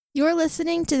You're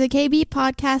listening to the KB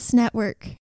Podcast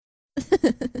Network.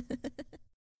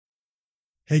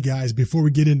 Hey guys, before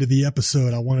we get into the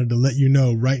episode, I wanted to let you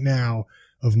know right now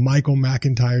of Michael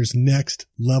McIntyre's Next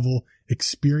Level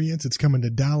Experience. It's coming to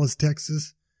Dallas,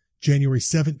 Texas, January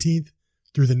 17th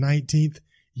through the 19th.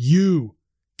 You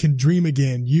can dream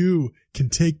again. You can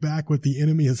take back what the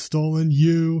enemy has stolen.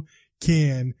 You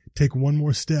can take one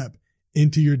more step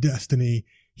into your destiny.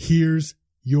 Here's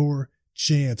your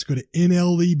chance. Go to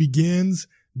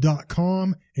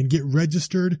nlebegins.com and get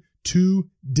registered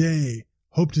today.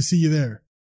 Hope to see you there.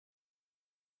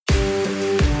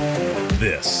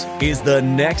 This is the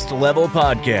Next Level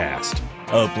Podcast,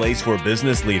 a place for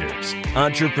business leaders,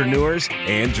 entrepreneurs,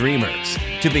 and dreamers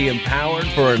to be empowered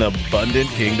for an abundant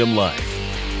kingdom life.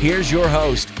 Here's your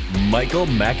host, Michael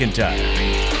McIntyre.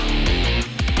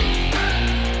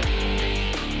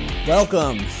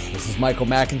 Welcome. This is Michael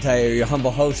McIntyre, your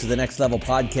humble host of the Next Level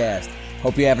Podcast.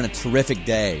 Hope you're having a terrific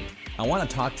day. I want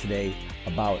to talk today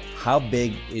about how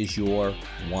big is your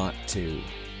want to?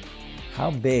 How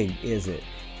big is it?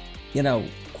 You know,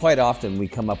 quite often we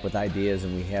come up with ideas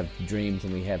and we have dreams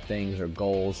and we have things or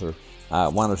goals or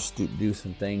want to do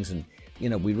some things and, you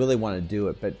know, we really want to do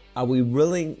it. But are we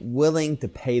really willing to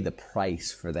pay the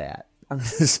price for that? I'm going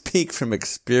to speak from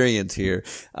experience here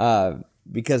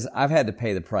because I've had to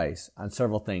pay the price on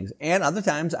several things. And other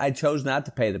times I chose not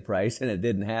to pay the price and it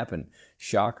didn't happen.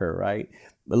 Shocker, right?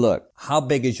 But look, how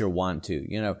big is your want to?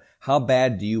 You know, how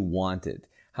bad do you want it?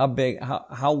 How big,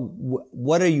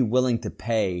 what are you willing to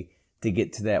pay to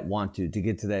get to that want to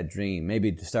get to that dream,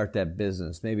 maybe to start that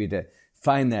business, maybe to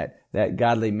find that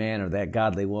godly man or that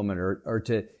godly woman or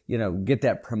to, you know, get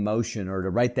that promotion or to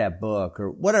write that book or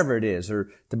whatever it is, or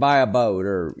to buy a boat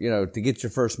or, you know, to get your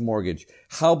first mortgage.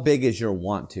 How big is your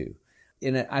want to?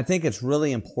 And I think it's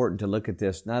really important to look at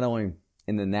this not only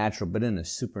in the natural, but in the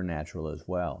supernatural as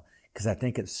well, because I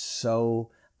think it's so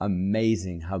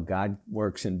amazing how God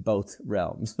works in both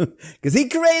realms because he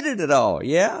created it all.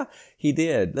 Yeah, he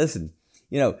did. Listen,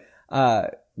 you know,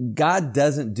 God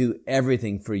doesn't do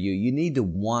everything for you. You need to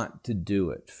want to do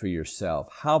it for yourself.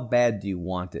 How bad do you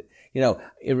want it? You know,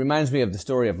 it reminds me of the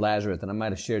story of Lazarus, and I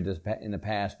might have shared this in the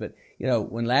past, but, you know,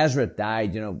 when Lazarus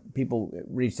died, you know, people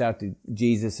reached out to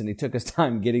Jesus, and he took his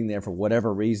time getting there for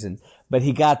whatever reason, but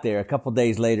he got there. A couple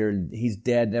days later, and he's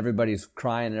dead, and everybody's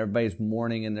crying, and everybody's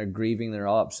mourning, and they're grieving, they're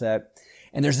all upset,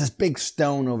 and there's this big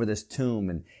stone over this tomb,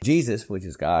 and Jesus, which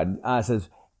is God, says,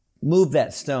 move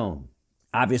that stone.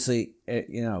 Obviously,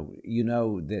 you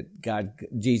know that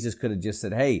Jesus could have just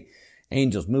said, hey,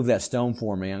 angels, move that stone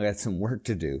for me. I got some work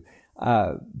to do.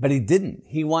 But he didn't.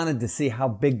 He wanted to see how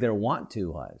big their want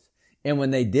to was. And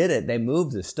when they did it, they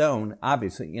moved the stone.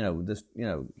 Obviously,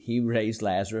 he raised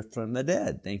Lazarus from the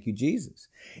dead. Thank you, Jesus.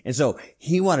 And so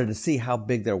he wanted to see how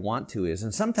big their want to is.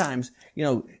 And sometimes, you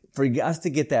know, for us to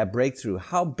get that breakthrough,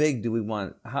 how big do we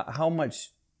want, how much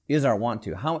is our want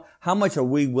to? How much are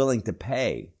we willing to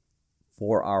pay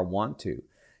for our want to?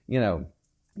 You know,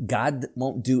 God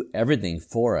won't do everything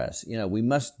for us. You know, we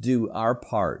must do our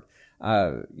part.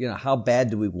 You know, how bad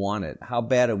do we want it? How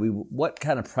bad what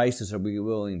kind of prices are we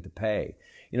willing to pay?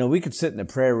 You know, we could sit in a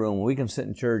prayer room, we can sit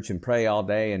in church and pray all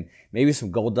day and maybe some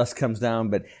gold dust comes down,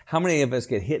 but how many of us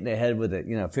get hit in the head with a,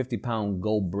 50-pound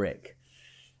gold brick?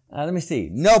 Let me see.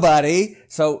 Nobody.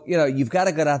 So, you know, you've got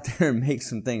to get out there and make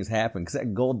some things happen because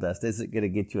that gold dust isn't going to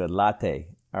get you a latte.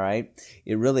 All right?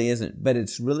 It really isn't. But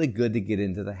it's really good to get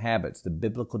into the habits, the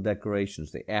biblical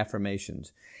declarations, the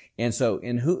affirmations. And so,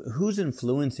 who's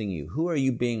influencing you? Who are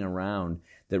you being around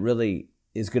that really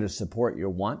is going to support your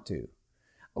want to?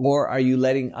 Or are you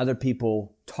letting other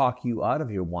people talk you out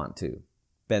of your want to?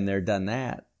 Been there, done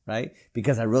that, right?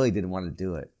 Because I really didn't want to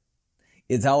do it.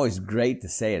 It's always great to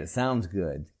say it. It sounds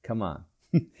good. Come on.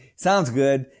 Sounds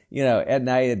good, at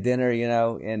night at dinner,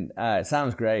 and it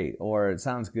sounds great, or it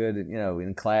sounds good,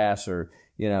 in class or,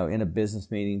 in a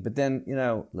business meeting. But then,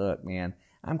 look, man,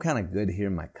 I'm kind of good here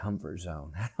in my comfort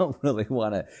zone. I don't really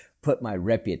want to put my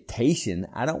reputation,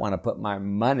 I don't want to put my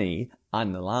money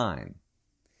on the line.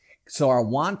 So our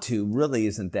want to really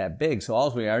isn't that big. So all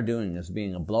we are doing is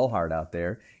being a blowhard out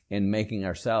there and making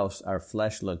our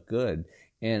flesh look good.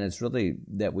 And it's really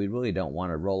that we really don't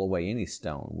want to roll away any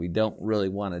stone. We don't really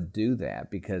want to do that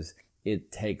because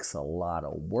it takes a lot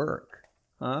of work.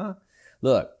 Huh?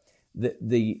 Look,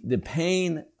 the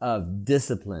pain of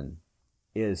discipline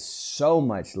is so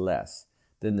much less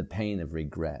than the pain of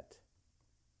regret.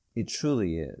 It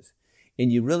truly is.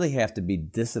 And you really have to be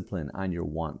disciplined on your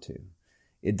want to.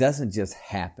 It doesn't just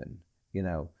happen,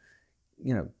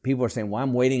 people are saying, well,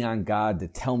 I'm waiting on God to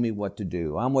tell me what to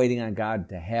do. I'm waiting on God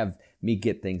to have me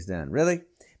get things done. Really?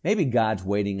 Maybe God's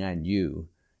waiting on you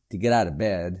to get out of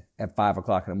bed at 5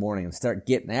 o'clock in the morning and start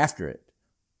getting after it.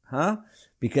 Huh?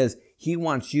 Because he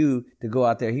wants you to go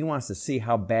out there. He wants to see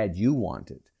how bad you want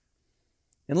it.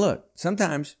 And look,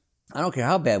 sometimes I don't care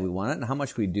how bad we want it and how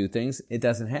much we do things, it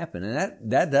doesn't happen. And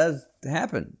that does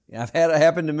happen. I've had it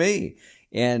happen to me.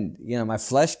 And, my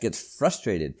flesh gets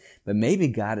frustrated. But maybe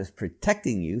God is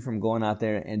protecting you from going out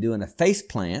there and doing a face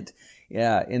plant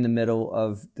in the middle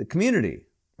of the community,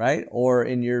 right? Or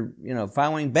in your,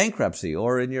 filing bankruptcy,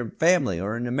 or in your family,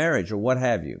 or in a marriage, or what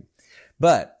have you.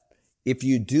 But if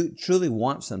you do truly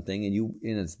want something, and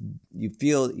you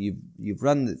feel you've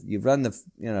run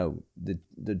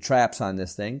the traps on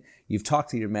this thing, you've talked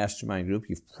to your mastermind group,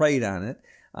 you've prayed on it,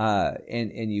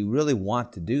 and you really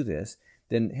want to do this,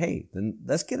 then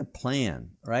let's get a plan,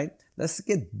 right? Let's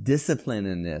get discipline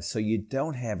in this so you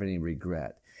don't have any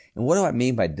regret. And what do I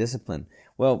mean by discipline?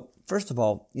 Well, first of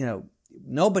all,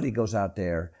 nobody goes out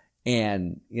there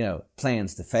and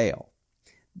plans to fail.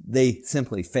 They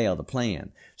simply fail to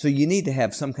plan. So you need to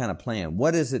have some kind of plan.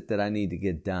 What is it that I need to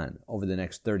get done over the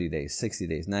next 30 days, 60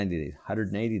 days, 90 days,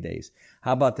 180 days?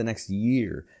 How about the next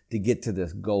year to get to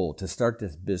this goal, to start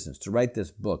this business, to write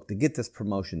this book, to get this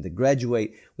promotion, to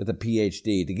graduate with a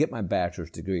PhD, to get my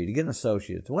bachelor's degree, to get an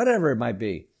associate's, whatever it might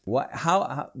be?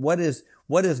 What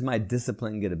is my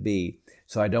discipline going to be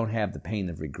so I don't have the pain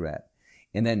of regret?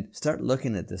 And then start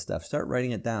looking at this stuff. Start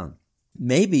writing it down.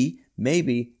 Maybe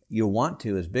your want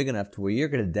to is big enough to where you're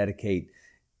going to dedicate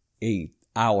an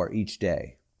hour each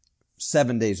day,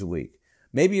 7 days a week.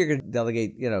 Maybe you're going to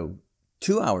delegate,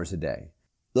 2 hours a day.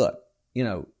 Look,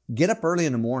 get up early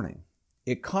in the morning.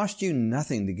 It costs you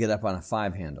nothing to get up on a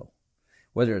 5 handle.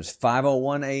 Whether it's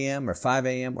 5:01 a.m. or 5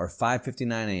 a.m. or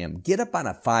 5:59 a.m., get up on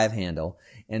a 5 handle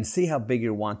and see how big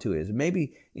your want to is.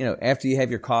 Maybe, after you have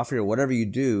your coffee or whatever you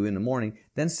do in the morning,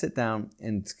 then sit down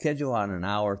and schedule out an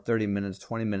hour, 30 minutes,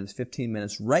 20 minutes, 15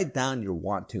 minutes. Write down your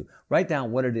want to. Write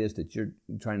down what it is that you're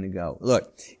trying to go.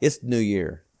 Look, it's New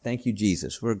Year. Thank you,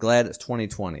 Jesus. We're glad it's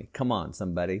 2020. Come on,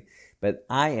 somebody. But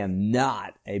I am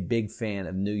not a big fan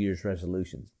of New Year's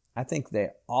resolutions. I think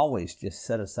they always just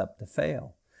set us up to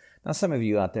fail. Now, some of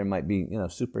you out there might be,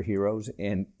 superheroes,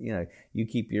 and, you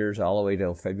keep yours all the way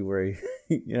till February,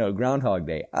 Groundhog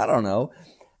Day. I don't know.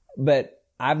 But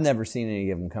I've never seen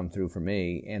any of them come through for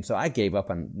me. And so I gave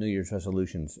up on New Year's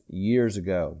resolutions years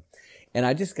ago. And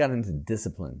I just got into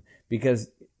discipline because,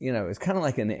 it's kind of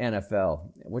like in the NFL,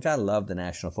 which I love the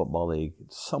National Football League.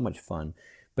 It's so much fun.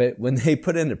 But when they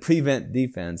put in the prevent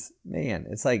defense, man,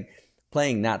 it's like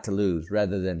playing not to lose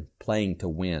rather than playing to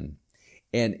win.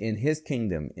 And in his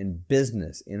kingdom, in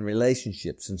business, in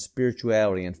relationships, in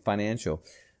spirituality, and financial,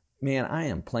 man, I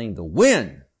am playing to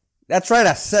win. That's right,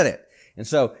 I said it. And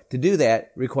so to do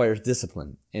that requires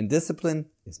discipline. And discipline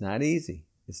is not easy.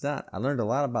 It's not. I learned a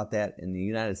lot about that in the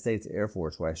United States Air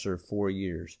Force, where I served 4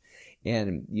 years.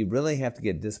 And you really have to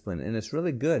get discipline. And it's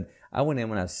really good. I went in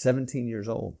when I was 17 years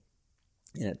old.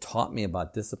 And it taught me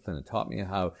about discipline. It taught me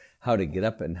how to get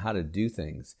up and how to do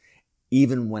things,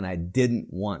 even when I didn't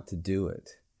want to do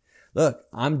it. Look,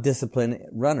 I'm a disciplined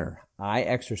runner. I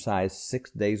exercise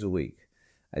 6 days a week.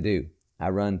 I do. I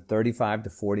run 35 to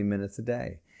 40 minutes a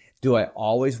day. Do I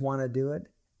always want to do it?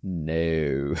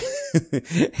 No.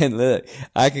 And look,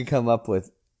 I can come up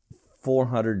with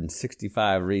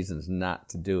 465 reasons not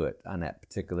to do it on that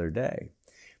particular day.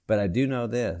 But I do know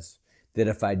this, that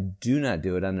if I do not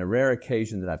do it, on the rare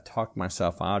occasion that I've talked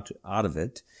myself out of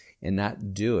it and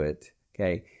not do it,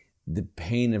 okay, the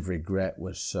pain of regret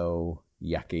was so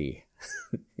yucky.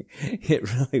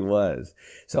 It really was.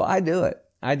 So I do it,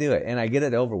 and I get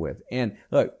it over with. And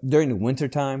look, during the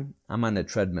wintertime, I'm on the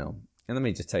treadmill. And let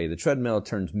me just tell you, the treadmill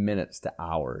turns minutes to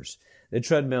hours. The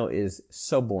treadmill is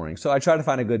so boring. So I try to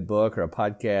find a good book or a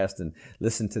podcast and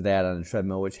listen to that on the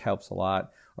treadmill, which helps a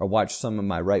lot, or watch some of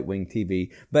my right-wing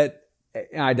TV. But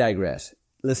I digress.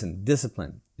 Listen,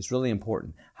 discipline is really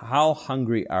important. How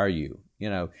hungry are you?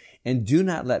 And do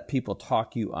not let people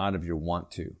talk you out of your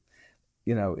want to.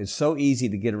 It's so easy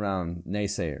to get around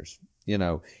naysayers,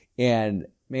 and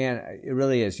man, it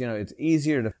really is. It's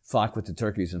easier to flock with the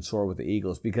turkeys and soar with the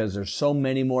eagles because there's so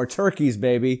many more turkeys,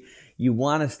 baby. You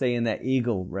want to stay in that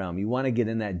eagle realm. You want to get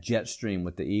in that jet stream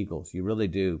with the eagles. You really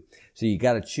do. So you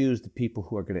got to choose the people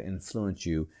who are going to influence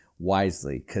you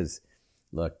wisely because,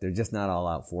 look, they're just not all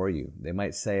out for you. They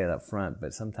might say it up front,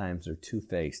 but sometimes they're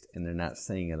two-faced and they're not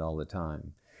saying it all the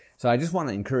time. So I just want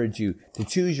to encourage you to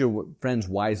choose your friends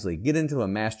wisely. Get into a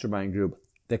mastermind group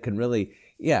that can really,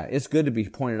 it's good to be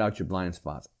pointed out your blind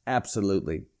spots.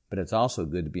 Absolutely. But it's also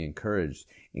good to be encouraged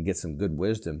and get some good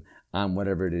wisdom on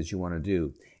whatever it is you want to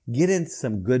do. Get into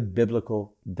some good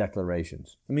biblical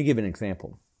declarations. Let me give you an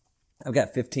example. I've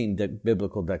got 15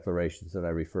 biblical declarations that I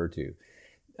refer to.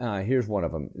 Here's one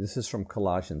of them. This is from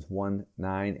Colossians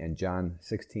 1:9 and John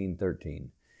 16:13.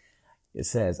 It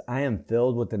says, I am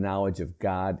filled with the knowledge of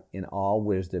God in all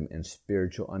wisdom and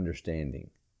spiritual understanding.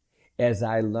 As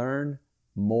I learn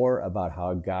more about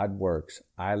how God works,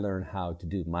 I learn how to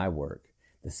do my work.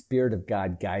 The Spirit of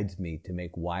God guides me to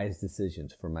make wise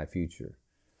decisions for my future.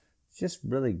 It's just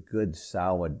really good,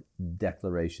 solid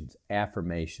declarations,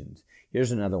 affirmations.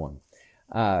 Here's another one.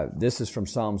 This is from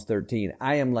Psalms 13.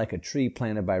 I am like a tree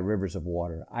planted by rivers of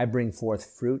water. I bring forth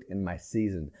fruit in my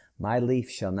season. My leaf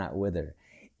shall not wither,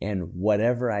 and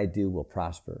whatever I do will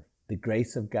prosper. The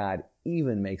grace of God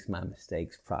even makes my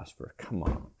mistakes prosper. Come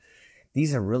on.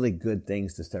 These are really good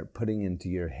things to start putting into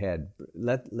your head.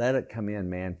 Let it come in,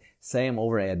 man. Say them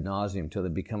over ad nauseum until they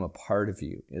become a part of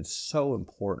you. It's so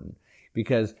important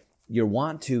because your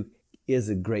want to is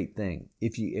a great thing.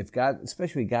 If God,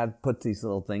 especially God puts these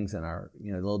little things in our,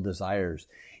 little desires.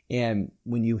 And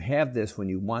when you have this, when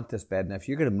you want this bad enough,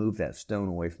 you're going to move that stone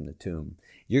away from the tomb.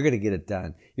 You're going to get it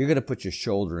done. You're going to put your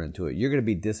shoulder into it. You're going to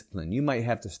be disciplined. You might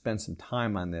have to spend some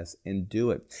time on this and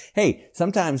do it. Hey,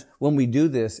 sometimes when we do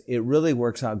this, it really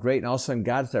works out great. And all of a sudden,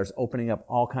 God starts opening up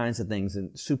all kinds of things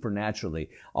and supernaturally.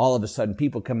 All of a sudden,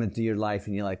 people come into your life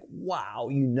and you're like, wow,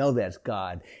 that's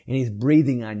God. And He's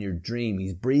breathing on your dream.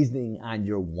 He's breathing on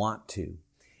your want to.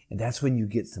 And that's when you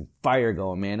get some fire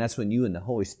going, man. That's when you and the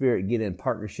Holy Spirit get in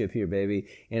partnership here, baby.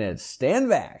 And it's stand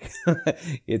back.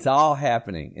 It's all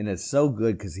happening. And it's so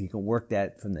good because He can work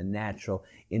that from the natural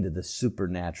into the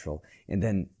supernatural. And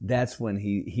then that's when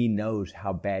he knows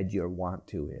how bad your want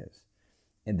to is.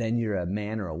 And then you're a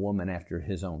man or a woman after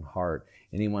His own heart.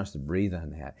 And He wants to breathe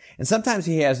on that. And sometimes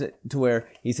He has it to where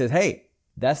He says, hey,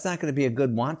 that's not going to be a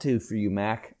good want to for you,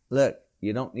 Mac. Look.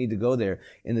 You don't need to go there.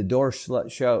 And the door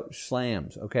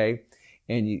slams, okay?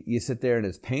 And you sit there and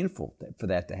it's painful for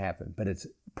that to happen. But it's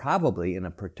probably in a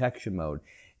protection mode.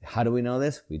 How do we know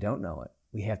this? We don't know it.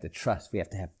 We have to trust. We have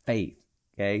to have faith,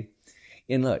 okay?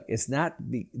 And look, it's not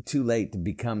too late to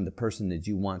become the person that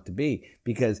you want to be.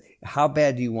 Because how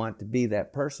bad do you want to be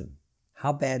that person?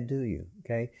 How bad do you,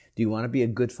 okay? Do you want to be a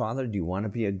good father? Do you want to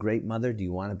be a great mother? Do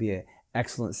you want to be an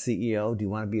excellent CEO? Do you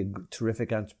want to be a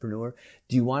terrific entrepreneur?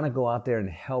 Do you want to go out there and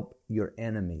help your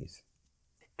enemies?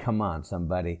 Come on,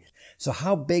 somebody. So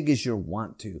how big is your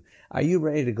want to? Are you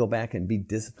ready to go back and be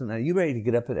disciplined? Are you ready to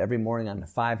get up every morning on the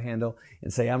 5 handle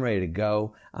and say, I'm ready to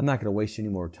go. I'm not going to waste any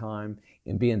more time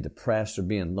in being depressed or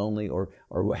being lonely or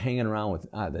hanging around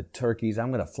with the turkeys.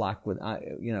 I'm going to flock with, I'm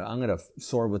going to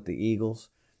soar with the eagles.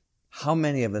 How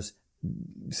many of us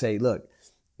say, look,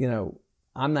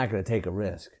 I'm not going to take a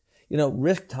risk.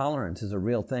 Risk tolerance is a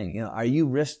real thing. Are you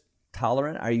risk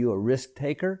tolerant? Are you a risk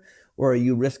taker? Or are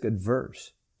you risk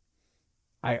adverse?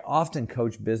 I often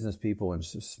coach business people and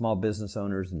small business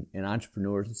owners and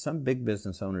entrepreneurs and some big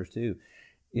business owners too.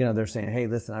 They're saying, hey,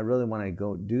 listen, I really want to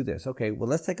go do this. Okay, well,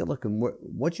 let's take a look at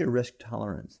what's your risk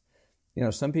tolerance?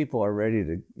 Some people are ready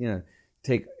to,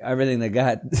 take everything they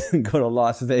got, go to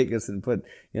Las Vegas and put,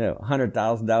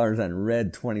 $100,000 on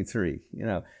red 23.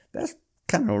 That's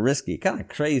kind of risky, kind of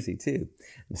crazy too.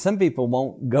 And some people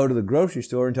won't go to the grocery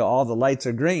store until all the lights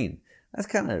are green. That's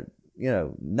kind of,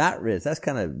 not risk. That's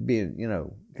kind of being,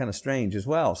 kind of strange as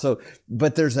well. So,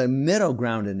 but there's a middle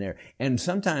ground in there. And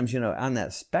sometimes, on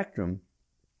that spectrum,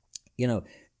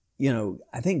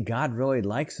 I think God really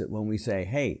likes it when we say,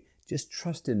 hey, just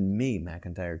trust in me,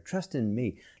 McIntyre. Trust in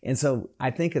me. And so I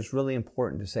think it's really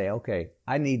important to say, okay,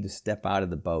 I need to step out of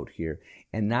the boat here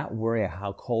and not worry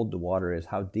how cold the water is,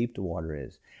 how deep the water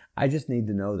is. I just need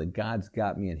to know that God's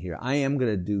got me in here. I am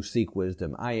going to seek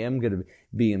wisdom. I am going to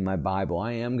be in my Bible.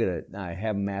 I am going to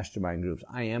have mastermind groups.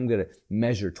 I am going to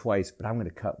measure twice, but I'm going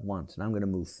to cut once and I'm going to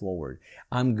move forward.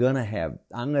 I'm going to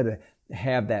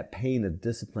have that pain of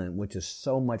discipline, which is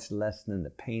so much less than the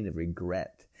pain of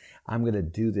regret. I'm going to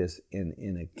do this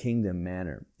in a kingdom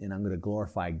manner, and I'm going to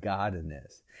glorify God in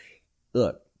this.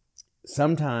 Look,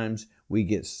 sometimes we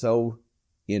get so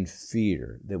in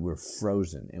fear that we're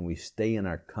frozen and we stay in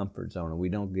our comfort zone and we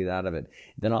don't get out of it.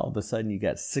 Then all of a sudden you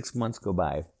got 6 months go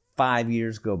by, 5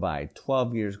 years go by,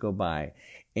 12 years go by,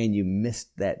 and you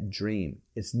missed that dream.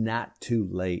 It's not too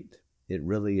late. It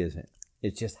really isn't.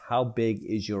 It's just how big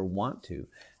is your want to?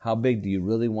 How big do you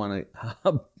really want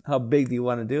to, how big do you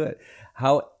want to do it?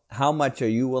 How much are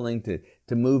you willing to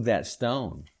move that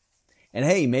stone? And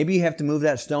hey, maybe you have to move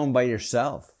that stone by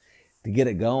yourself to get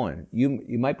it going.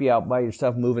 You might be out by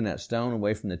yourself moving that stone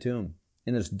away from the tomb.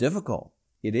 And it's difficult.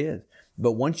 It is.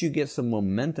 But once you get some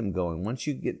momentum going, once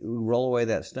you roll away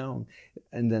that stone,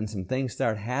 and then some things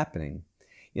start happening,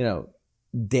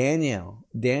 Daniel,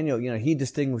 he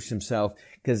distinguished himself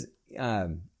because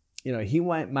he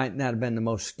might not have been the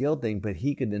most skilled thing, but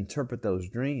he could interpret those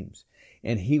dreams.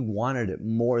 And he wanted it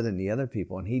more than the other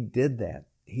people. And he did that.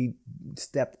 He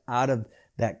stepped out of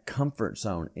that comfort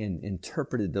zone and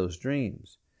interpreted those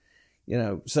dreams.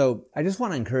 So I just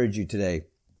want to encourage you today.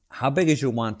 How big is your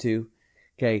want to?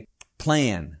 Okay.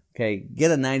 Plan. Okay.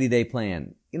 Get a 90-day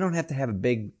plan. You don't have to have a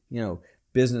big,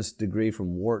 business degree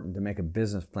from Wharton to make a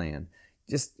business plan.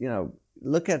 Just,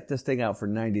 look at this thing out for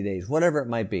 90 days, whatever it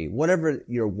might be, whatever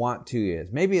your want to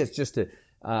is. Maybe it's just to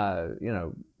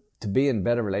be in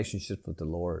better relationships with the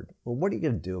Lord. Well, what are you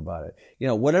going to do about it?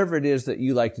 Whatever it is that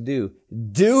you like to do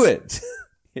it.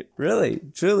 Really,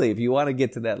 truly, if you want to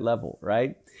get to that level,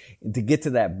 right? And to get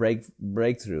to that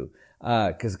breakthrough,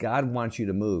 because God wants you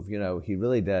to move. He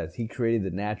really does. He created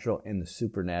the natural and the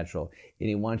supernatural, and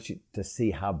He wants you to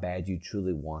see how bad you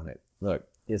truly want it. Look,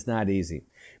 it's not easy,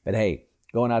 but hey,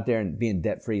 going out there and being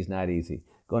debt-free is not easy.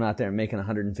 Going out there and making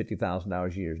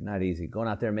 $150,000 a year is not easy. Going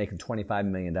out there and making $25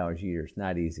 million a year is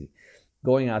not easy.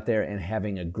 Going out there and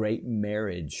having a great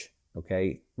marriage,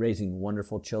 okay, raising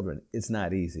wonderful children, it's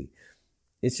not easy.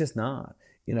 It's just not,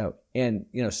 and,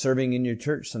 serving in your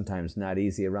church sometimes not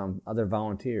easy around other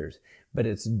volunteers, but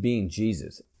it's being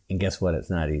Jesus. And guess what? It's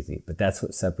not easy, but that's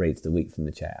what separates the wheat from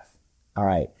the chaff. All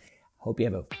right. Hope you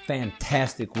have a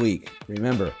fantastic week.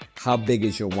 Remember, how big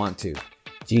is your want to?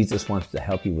 Jesus wants to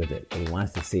help you with it, but He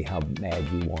wants to see how bad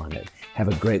you want it. Have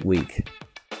a great week.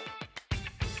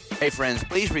 Hey friends,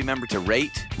 please remember to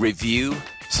rate, review,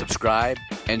 subscribe,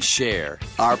 and share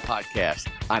our podcast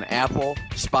on Apple,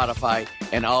 Spotify,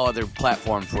 and all other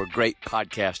platforms where great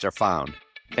podcasts are found.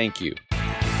 Thank you.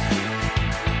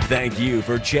 Thank you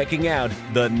for checking out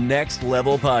the Next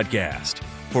Level Podcast.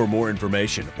 For more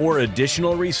information or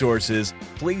additional resources,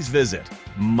 please visit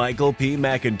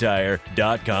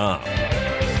michaelpmcintyre.com.